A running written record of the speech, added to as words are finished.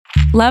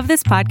Love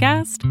this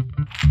podcast?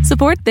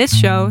 Support this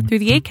show through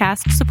the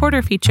Acast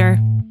supporter feature.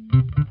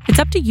 It's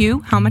up to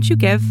you how much you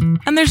give,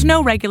 and there's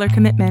no regular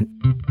commitment.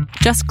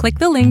 Just click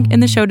the link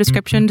in the show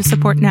description to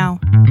support now.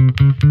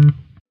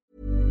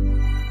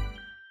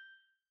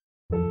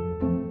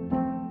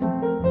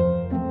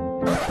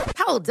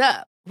 Hold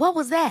up. What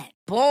was that?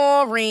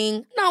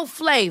 Boring. No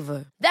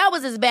flavor. That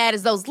was as bad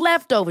as those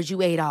leftovers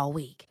you ate all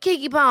week.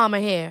 Keke Palmer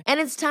here,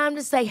 and it's time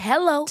to say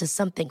hello to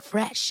something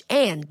fresh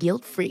and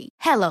guilt-free.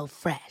 Hello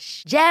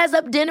Fresh. Jazz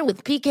up dinner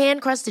with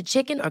pecan-crusted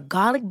chicken or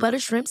garlic butter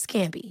shrimp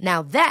scampi.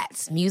 Now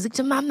that's music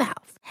to my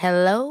mouth.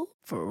 Hello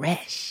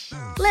Fresh.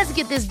 Let's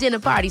get this dinner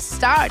party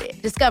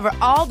started. Discover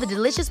all the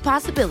delicious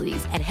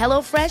possibilities at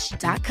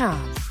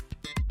hellofresh.com.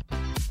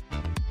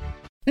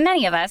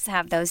 Many of us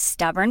have those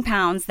stubborn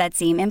pounds that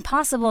seem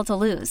impossible to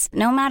lose,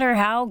 no matter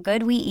how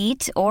good we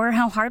eat or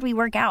how hard we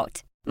work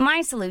out. My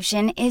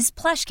solution is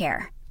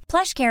PlushCare.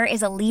 PlushCare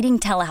is a leading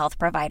telehealth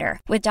provider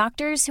with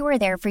doctors who are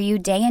there for you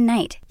day and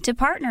night to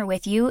partner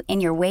with you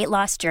in your weight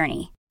loss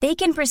journey. They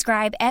can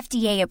prescribe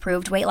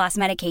FDA-approved weight loss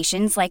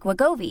medications like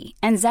Wegovy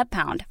and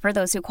Zepbound for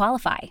those who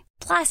qualify.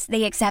 Plus,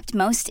 they accept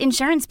most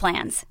insurance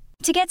plans.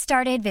 To get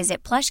started,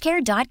 visit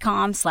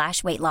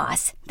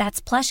plushcare.com/weightloss.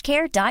 That's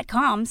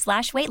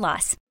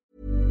plushcare.com/weightloss.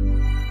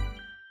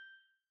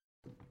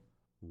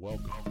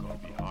 Welcome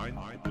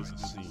behind the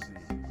scenes,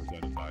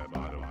 presented by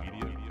Amato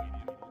Media,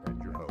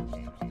 and your host,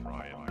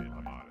 Ryan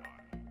Amato.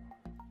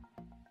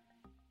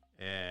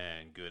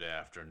 And good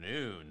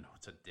afternoon.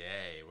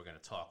 Today, we're going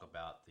to talk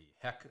about the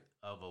heck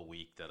of a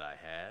week that I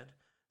had.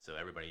 So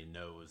everybody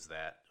knows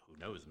that, who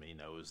knows me,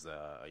 knows,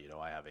 I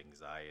have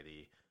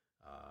anxiety.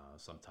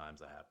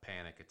 Sometimes I have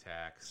panic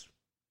attacks,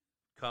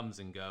 comes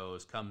and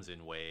goes, comes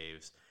in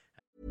waves.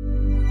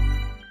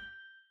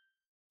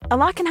 A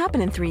lot can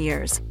happen in 3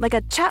 years, like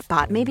a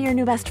chatbot may be your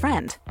new best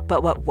friend.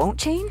 But what won't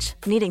change?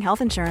 Needing health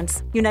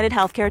insurance. United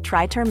Healthcare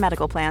Tri-Term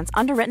Medical Plans,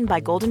 underwritten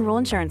by Golden Rule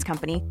Insurance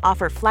Company,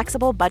 offer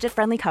flexible,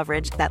 budget-friendly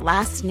coverage that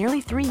lasts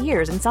nearly 3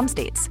 years in some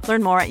states.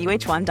 Learn more at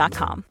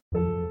uh1.com.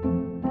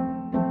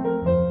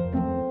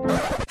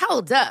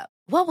 Hold up.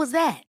 What was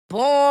that?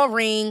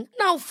 Boring.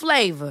 No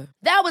flavor.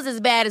 That was as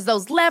bad as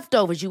those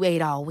leftovers you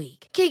ate all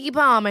week. Keke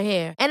Palmer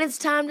here, and it's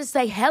time to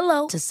say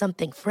hello to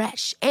something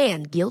fresh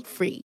and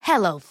guilt-free.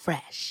 Hello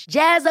Fresh.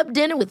 Jazz up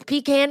dinner with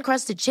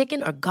pecan-crusted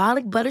chicken or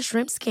garlic butter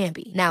shrimp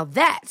scampi. Now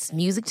that's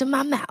music to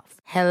my mouth.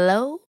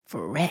 Hello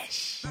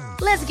Fresh.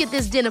 Let's get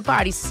this dinner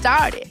party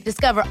started.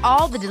 Discover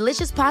all the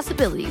delicious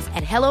possibilities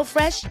at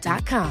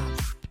hellofresh.com.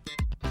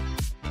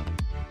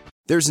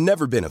 There's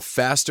never been a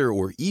faster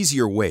or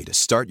easier way to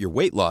start your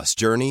weight loss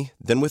journey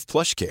than with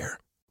PlushCare.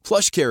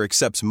 PlushCare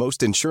accepts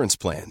most insurance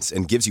plans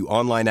and gives you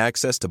online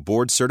access to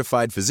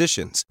board-certified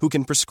physicians who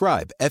can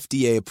prescribe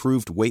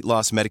FDA-approved weight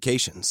loss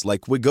medications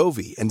like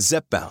Wegovy and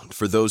Zepbound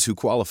for those who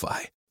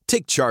qualify.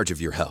 Take charge of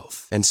your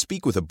health and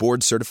speak with a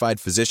board-certified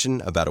physician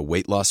about a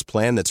weight loss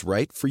plan that's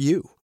right for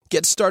you.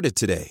 Get started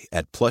today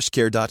at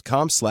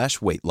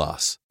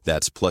plushcare.com/weightloss.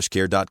 That's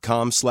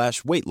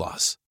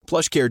plushcare.com/weightloss.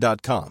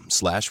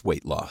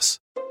 plushcare.com/weightloss.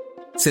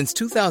 Since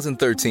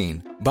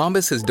 2013,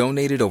 Bombas has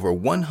donated over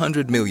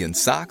 100 million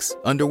socks,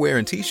 underwear,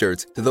 and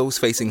T-shirts to those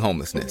facing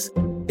homelessness.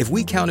 If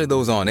we counted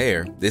those on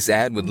air, this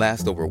ad would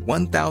last over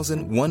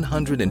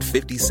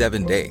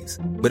 1,157 days.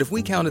 But if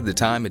we counted the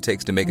time it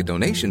takes to make a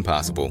donation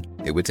possible,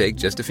 it would take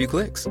just a few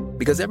clicks.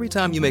 Because every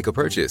time you make a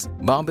purchase,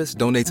 Bombas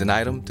donates an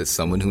item to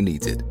someone who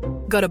needs it.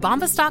 Go to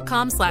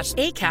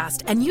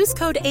bombas.com/ACAST and use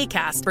code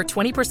ACAST for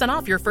 20%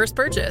 off your first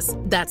purchase.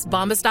 That's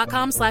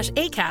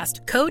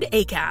bombas.com/ACAST, code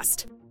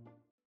ACAST.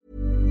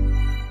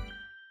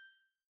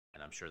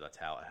 And I'm sure that's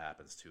how it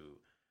happens to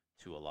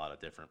a lot of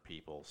different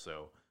people.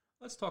 So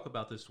let's talk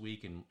about this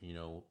week and,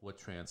 what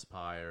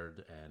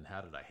transpired and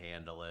how did I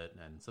handle it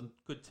and some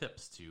good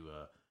tips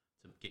to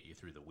get you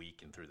through the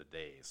week and through the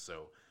days.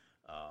 So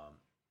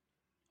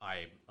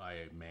I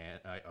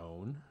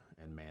own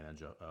and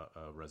manage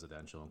a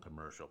residential and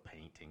commercial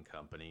painting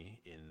company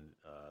in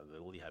the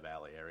Lehigh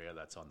Valley area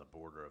that's on the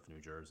border of New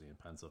Jersey and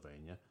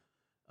Pennsylvania.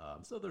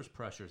 So there's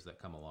pressures that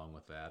come along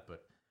with that.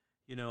 But,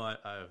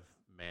 I've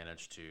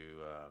managed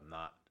to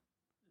not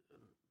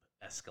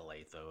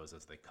escalate those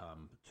as they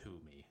come to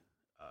me.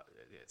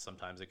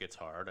 Sometimes it gets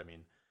hard. I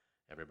mean,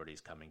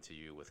 everybody's coming to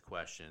you with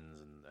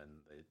questions,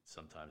 and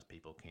sometimes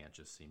people can't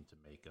just seem to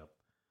make up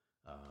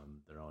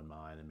their own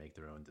mind and make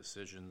their own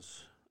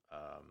decisions.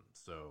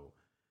 So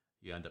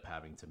you end up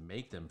having to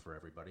make them for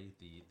everybody.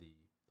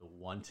 The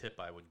one tip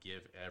I would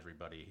give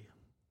everybody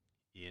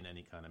in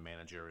any kind of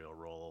managerial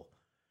role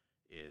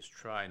is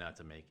try not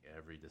to make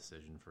every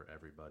decision for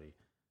everybody.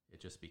 It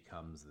just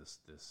becomes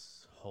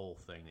this whole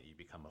thing that you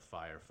become a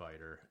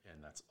firefighter,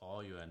 and that's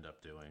all you end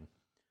up doing.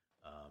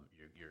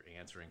 You're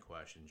answering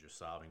questions, you're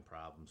solving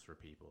problems for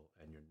people,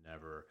 and you're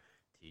never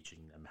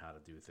teaching them how to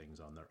do things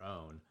on their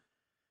own.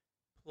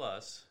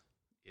 Plus,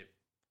 it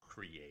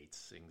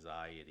creates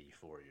anxiety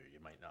for you. You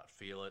might not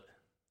feel it.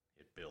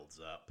 It builds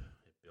up.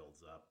 It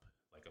builds up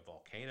like a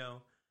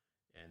volcano,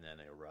 and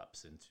then it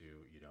erupts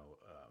into,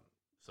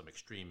 some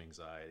extreme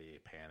anxiety,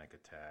 panic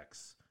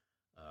attacks,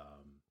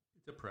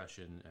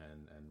 depression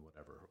and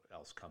whatever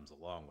else comes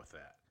along with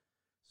that.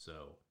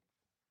 So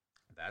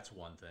that's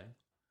one thing.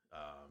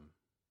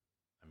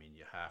 I mean,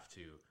 you have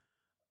to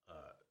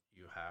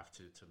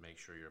make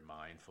sure you're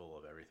mindful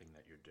of everything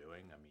that you're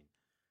doing. I mean,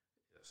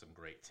 some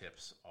great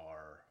tips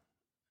are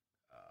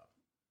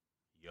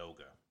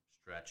yoga,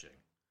 stretching,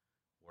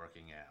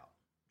 working out,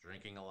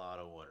 drinking a lot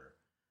of water,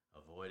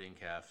 avoiding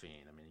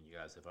caffeine. I mean, you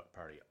guys have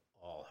probably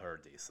all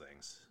heard these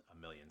things a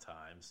million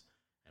times,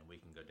 and we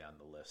can go down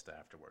the list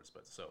afterwards.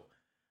 But so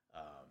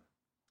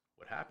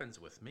what happens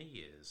with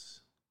me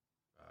is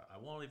I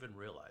won't even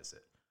realize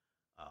it.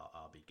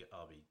 I'll be good.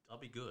 I'll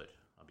be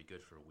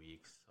good for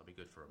weeks. I'll be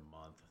good for a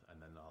month,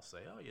 and then I'll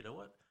say, "Oh, you know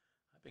what?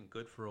 I've been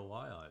good for a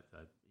while.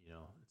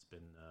 It's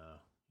been a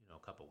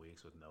couple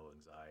weeks with no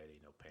anxiety,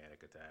 no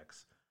panic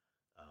attacks,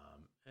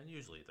 and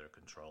usually they're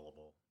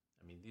controllable.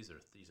 I mean, these are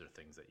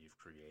things that you've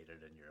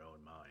created in your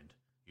own mind,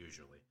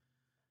 usually.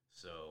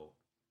 So,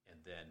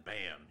 and then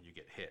bam, you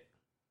get hit.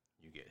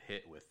 You get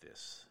hit with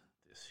this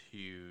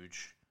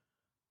huge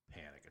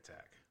panic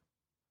attack,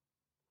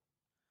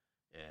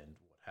 and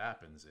what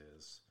happens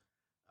is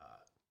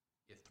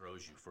it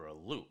throws you for a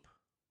loop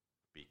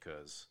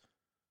because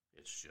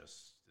it's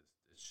just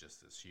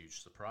this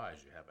huge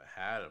surprise. You haven't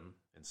had them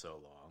in so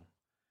long,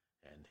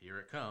 and here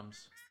it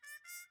comes.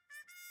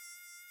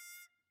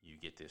 You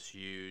get this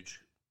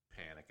huge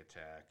panic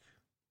attack.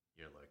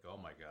 You're like, oh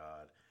my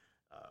God.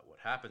 What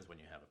happens when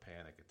you have a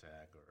panic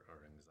attack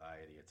or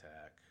anxiety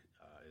attack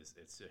is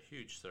it's a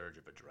huge surge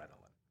of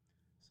adrenaline.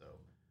 So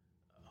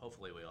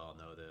hopefully we all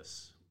know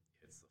this.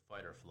 It's the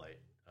fight or flight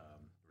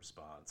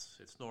response.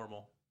 It's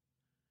normal.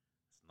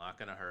 It's not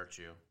going to hurt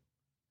you.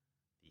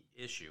 The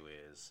issue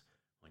is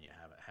when you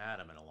haven't had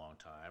them in a long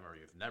time or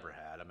you've never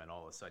had them and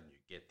all of a sudden you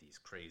get these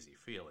crazy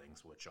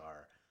feelings, which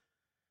are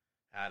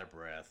out of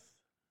breath,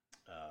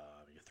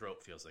 your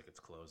throat feels like it's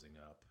closing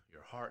up,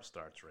 your heart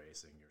starts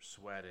racing, you're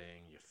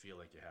sweating, you feel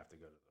like you have to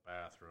go to the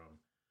bathroom.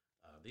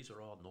 These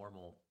are all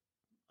normal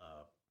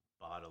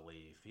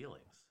bodily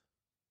feelings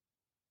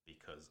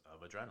because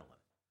of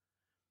adrenaline.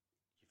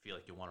 You feel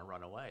like you want to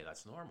run away.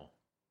 That's normal.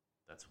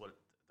 That's what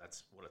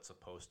it's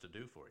supposed to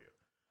do for you.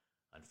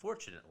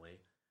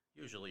 Unfortunately,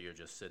 usually you're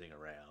just sitting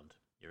around,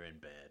 you're in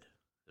bed,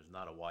 there's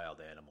not a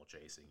wild animal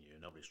chasing you,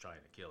 nobody's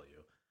trying to kill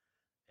you,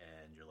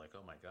 and you're like,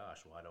 oh my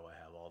gosh, why do I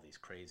have all these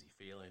crazy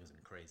feelings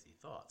and crazy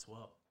thoughts?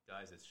 Well,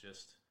 guys, it's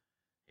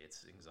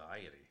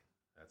anxiety.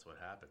 That's what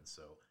happens.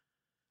 So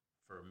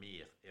for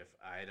me, if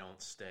I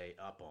don't stay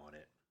up on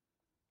it,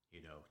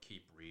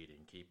 keep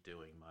reading, keep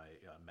doing my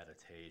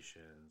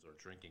meditations or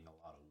drinking a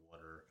lot of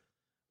water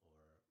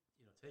or,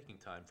 taking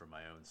time for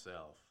my own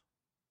self,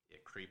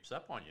 it creeps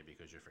up on you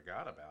because you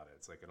forgot about it.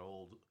 It's like an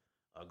old,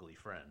 ugly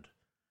friend.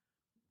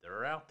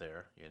 They're out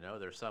there,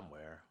 they're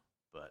somewhere,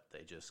 but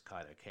they just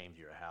kind of came to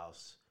your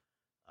house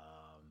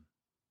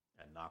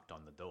and knocked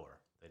on the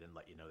door. They didn't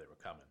let you know they were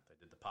coming. They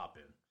did the pop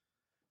in.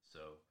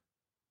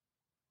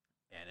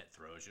 And it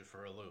throws you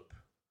for a loop.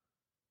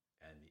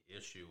 And the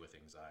issue with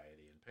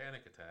anxiety and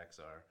panic attacks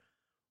are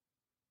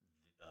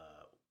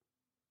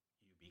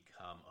you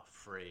become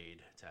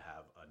afraid to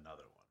have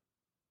another one.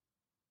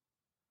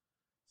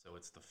 So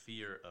it's the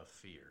fear of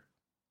fear.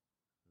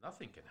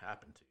 Nothing can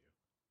happen to you.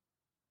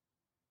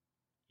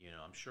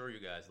 I'm sure you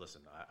guys,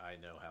 listen, I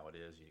know how it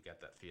is. You get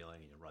that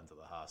feeling and you run to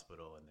the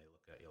hospital and they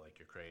look at you like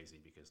you're crazy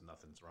because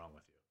nothing's wrong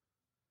with you.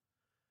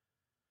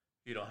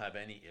 You don't have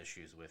any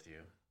issues with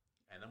you.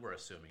 And then we're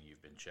assuming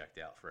you've been checked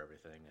out for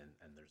everything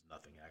and there's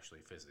nothing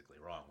actually physically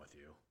wrong with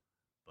you.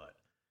 But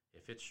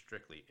if it's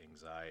strictly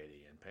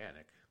anxiety and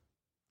panic,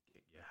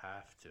 you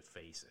have to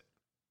face it.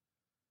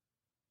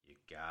 You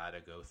got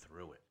to go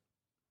through it.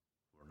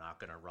 We're not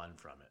going to run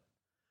from it.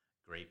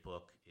 Great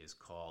book is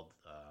called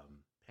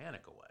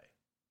Panic Away.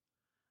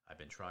 I've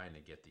been trying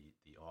to get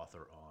the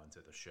author on to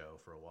the show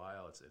for a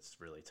while. It's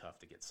really tough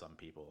to get some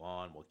people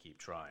on. We'll keep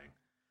trying.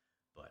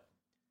 But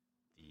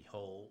the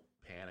whole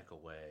Panic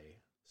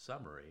Away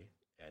summary,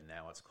 and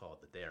now it's called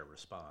the Dare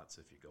Response.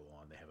 If you go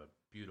on, they have a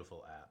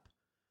beautiful app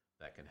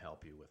that can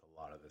help you with a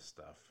lot of this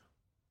stuff,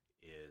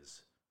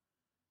 is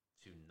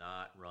to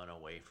not run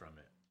away from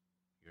it.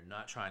 You're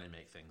not trying to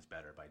make things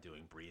better by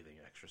doing breathing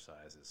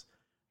exercises.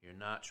 You're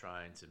not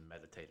trying to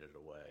meditate it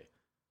away.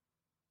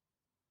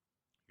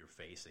 You're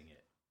facing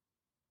it.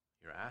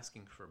 You're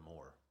asking for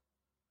more.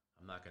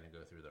 I'm not going to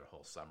go through their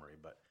whole summary,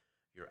 but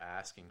you're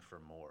asking for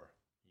more.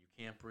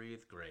 You can't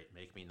breathe? Great.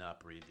 Make me not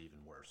breathe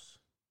even worse.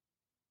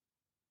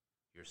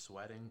 You're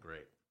sweating?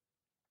 Great.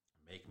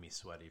 Make me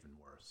sweat even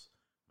worse.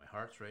 My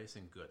heart's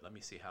racing? Good. Let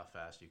me see how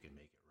fast you can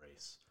make it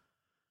race.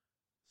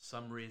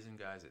 Some reason,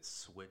 guys, it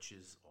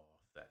switches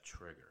off that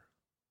trigger.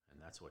 And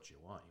that's what you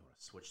want. You want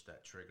to switch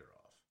that trigger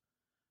off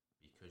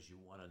because you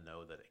want to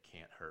know that it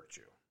can't hurt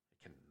you.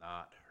 It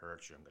cannot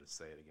hurt you. I'm going to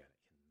say it again.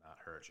 It cannot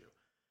hurt you.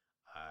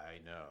 I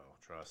know.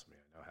 Trust me.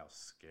 I know how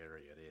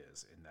scary it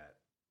is in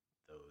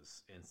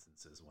those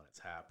instances when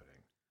it's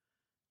happening.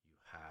 You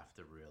have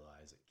to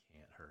realize it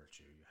can't hurt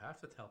you. You have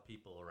to tell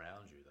people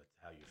around you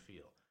how you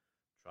feel.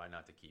 Try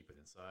not to keep it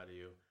inside of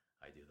you.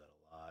 I do that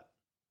a lot.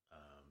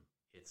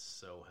 it's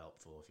so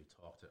helpful if you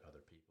talk to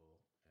other people,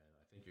 and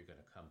I think you're going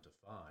to come to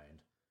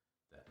find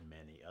that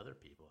many other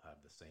people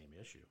have the same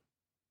issue.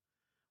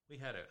 We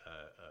had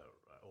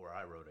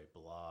I wrote a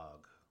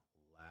blog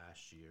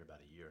last year,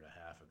 about a year and a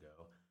half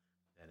ago,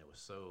 and it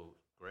was so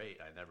great,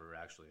 I never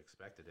actually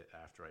expected it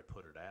after I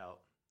put it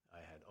out. I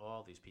had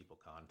all these people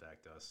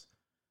contact us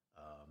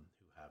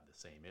who have the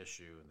same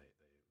issue, and they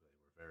were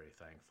very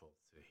thankful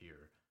to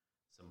hear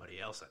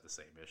somebody else had the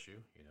same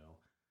issue, you know.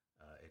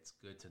 It's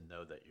good to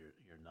know that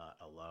you're not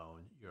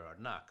alone. You're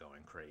not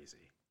going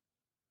crazy.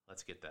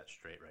 Let's get that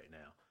straight right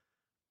now.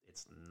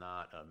 It's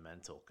not a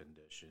mental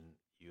condition.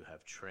 You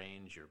have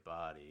trained your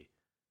body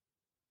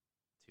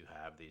to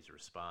have these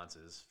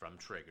responses from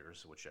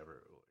triggers,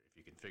 whichever. If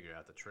you can figure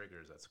out the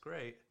triggers, that's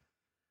great.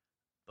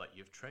 But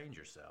you've trained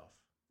yourself,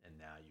 and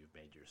now you've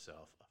made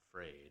yourself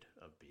afraid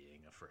of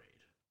being afraid.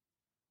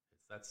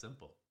 It's that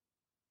simple.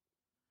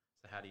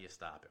 So how do you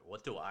stop it?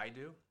 What do?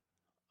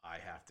 I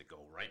have to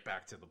go right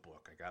back to the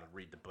book. I got to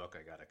read the book.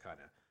 I got to kind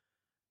of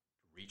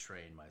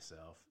retrain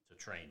myself to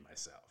train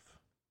myself,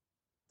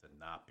 to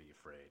not be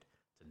afraid,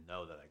 to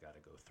know that I got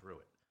to go through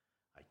it.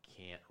 I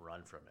can't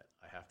run from it.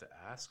 I have to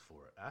ask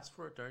for it. Ask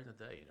for it during the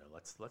day. You know,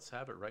 let's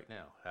have it right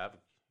now.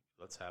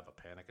 Let's have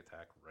a panic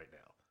attack right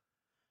now.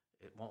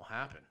 It won't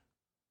happen.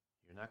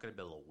 You're not going to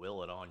be able to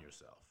will it on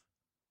yourself.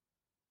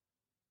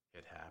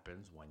 It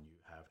happens when you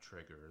have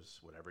triggers,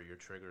 whatever your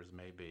triggers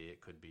may be. It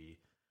could be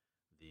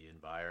the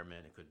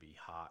environment. It could be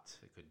hot.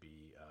 It could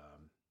be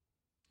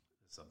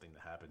something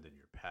that happened in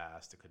your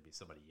past. It could be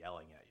somebody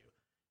yelling at you.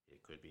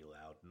 It could be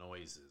loud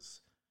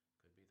noises.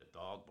 It could be the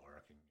dog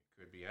barking. It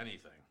could be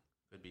anything.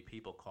 It could be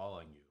people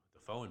calling you,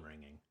 the phone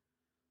ringing,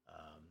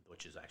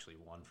 which is actually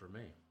one for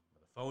me.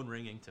 The phone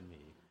ringing to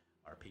me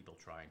are people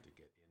trying to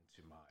get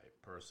into my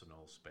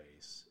personal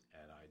space,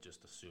 and I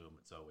just assume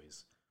it's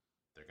always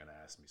they're going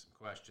to ask me some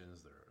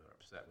questions. They're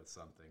upset with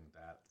something.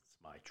 That's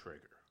my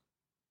trigger,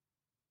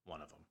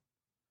 one of them.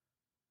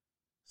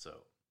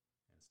 So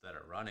instead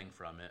of running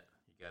from it,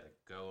 you got to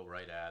go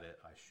right at it.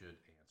 I should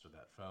answer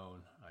that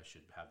phone. I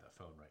should have that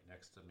phone right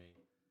next to me.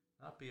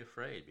 Not be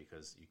afraid,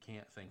 because you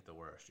can't think the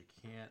worst. You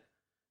can't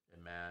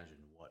imagine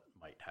what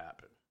might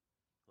happen.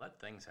 Let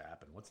things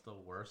happen. What's the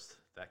worst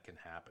that can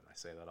happen? I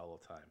say that all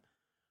the time.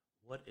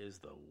 What is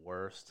the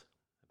worst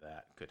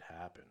that could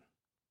happen?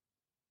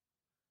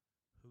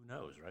 Who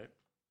knows, right?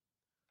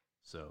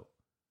 So,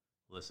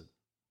 listen,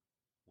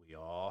 we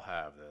all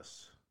have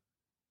this.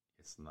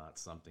 It's not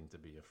something to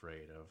be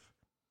afraid of.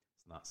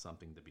 It's not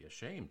something to be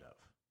ashamed of.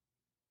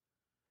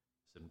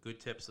 Some good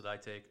tips that I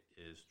take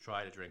is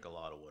try to drink a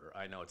lot of water.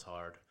 I know it's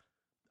hard.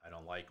 I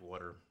don't like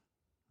water.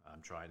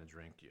 I'm trying to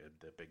drink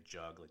the big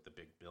jug, like the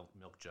big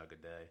milk jug a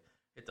day.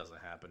 It doesn't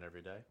happen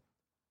every day.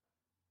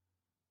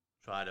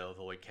 Try to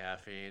avoid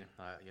caffeine.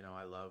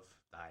 I love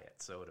diet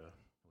soda,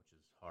 which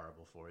is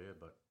horrible for you,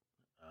 but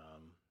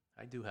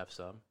I do have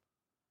some.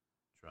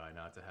 Try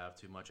not to have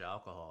too much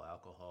alcohol.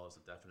 Alcohol is a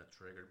definite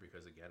trigger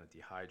because, again, it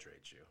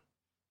dehydrates you.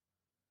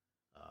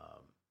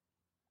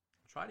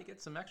 Try to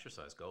get some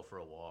exercise. Go for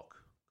a walk.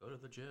 Go to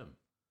the gym.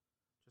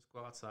 Just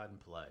go outside and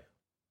play.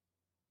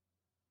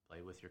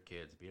 Play with your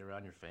kids. Be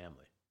around your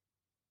family.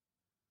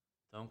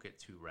 Don't get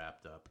too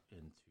wrapped up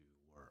into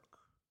work.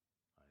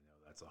 I know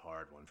that's a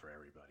hard one for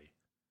everybody,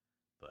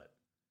 but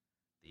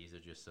these are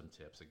just some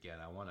tips. Again,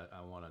 I want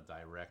to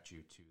direct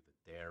you to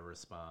the DARE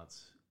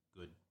response.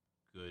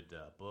 Good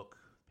book,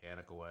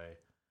 Panic Away,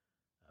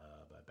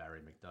 by Barry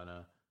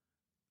McDonough.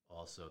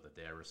 Also, the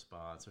DARE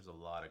response. There's a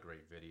lot of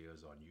great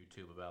videos on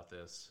YouTube about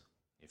this.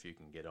 If you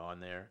can get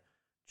on there,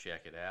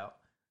 check it out.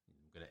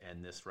 I'm going to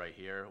end this right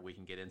here. We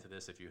can get into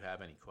this. If you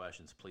have any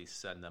questions, please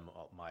send them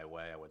my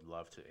way. I would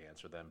love to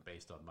answer them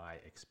based on my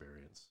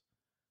experience.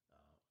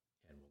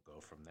 And we'll go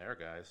from there,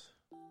 guys.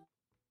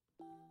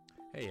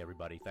 Hey,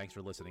 everybody. Thanks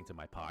for listening to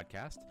my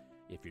podcast.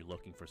 If you're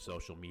looking for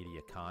social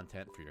media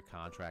content for your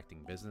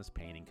contracting business,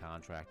 painting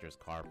contractors,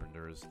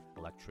 carpenters,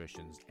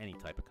 electricians, any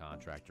type of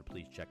contractor,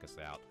 please check us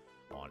out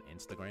on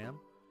Instagram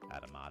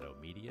at Amato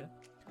Media,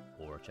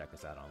 or check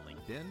us out on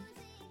LinkedIn.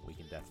 We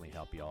can definitely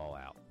help you all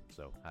out.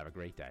 So have a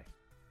great day.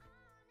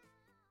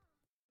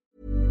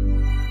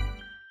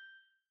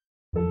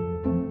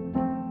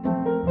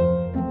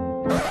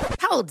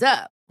 Hold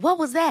up. What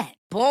was that?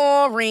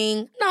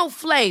 Boring. No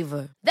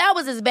flavor. That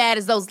was as bad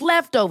as those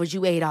leftovers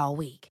you ate all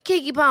week.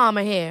 Keke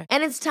Palmer here,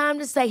 and it's time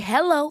to say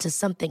hello to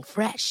something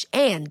fresh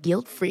and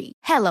guilt-free.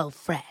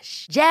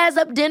 HelloFresh. Jazz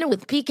up dinner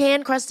with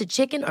pecan-crusted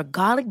chicken or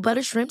garlic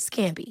butter shrimp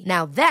scampi.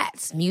 Now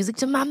that's music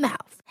to my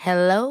mouth.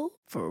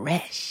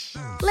 HelloFresh.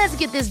 Let's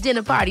get this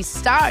dinner party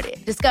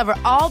started. Discover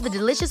all the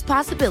delicious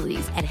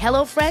possibilities at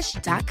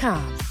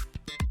HelloFresh.com.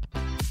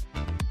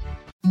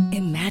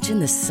 Imagine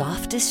the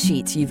softest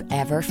sheets you've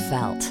ever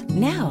felt.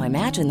 Now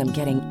imagine them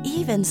getting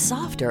even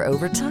softer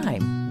over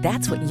time.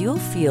 That's what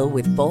you'll feel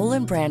with Boll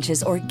 &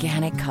 Branch's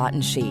organic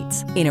cotton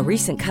sheets. In a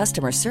recent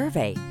customer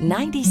survey,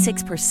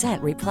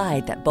 96%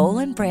 replied that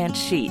Boll & Branch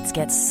sheets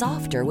get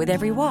softer with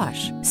every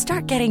wash.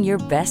 Start getting your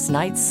best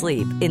night's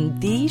sleep in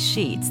these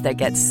sheets that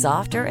get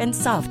softer and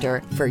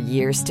softer for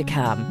years to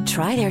come.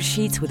 Try their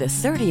sheets with a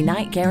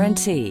 30-night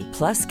guarantee.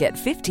 Plus, get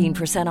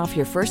 15% off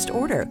your first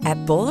order at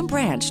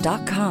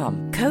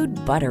bollandbranch.com. Code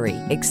BUTTERY.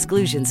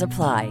 Exclusions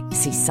apply.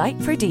 See site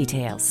for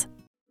details.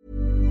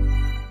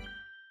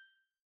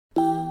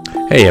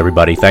 Hey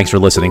everybody, thanks for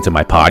listening to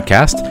my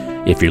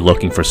podcast. If you're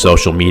looking for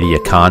social media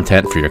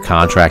content for your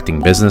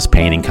contracting business,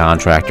 painting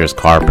contractors,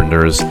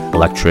 carpenters,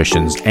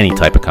 electricians, any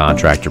type of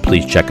contractor,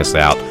 please check us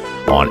out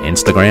on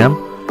Instagram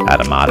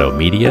at Amato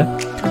Media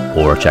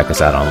or check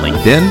us out on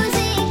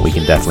LinkedIn. We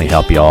can definitely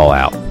help you all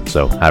out.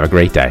 So have a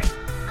great day.